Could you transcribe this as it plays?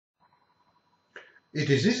It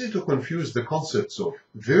is easy to confuse the concepts of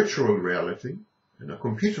virtual reality and a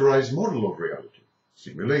computerized model of reality,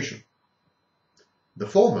 simulation. The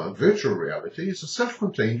former, virtual reality, is a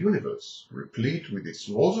self-contained universe, replete with its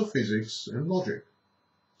laws of physics and logic.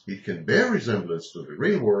 It can bear resemblance to the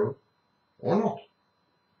real world or not.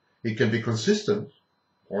 It can be consistent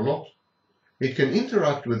or not. It can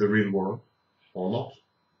interact with the real world or not.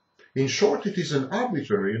 In short, it is an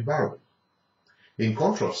arbitrary environment. In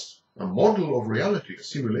contrast, a model of reality, a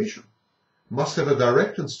simulation, must have a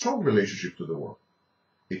direct and strong relationship to the world.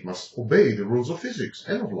 It must obey the rules of physics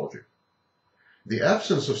and of logic. The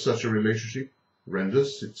absence of such a relationship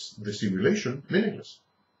renders the simulation meaningless.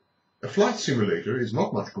 A flight simulator is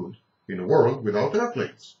not much good in a world without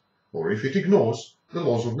airplanes, or if it ignores the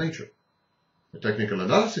laws of nature. A technical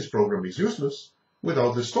analysis program is useless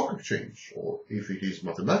without the stock exchange, or if it is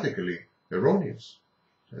mathematically erroneous,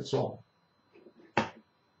 and so on.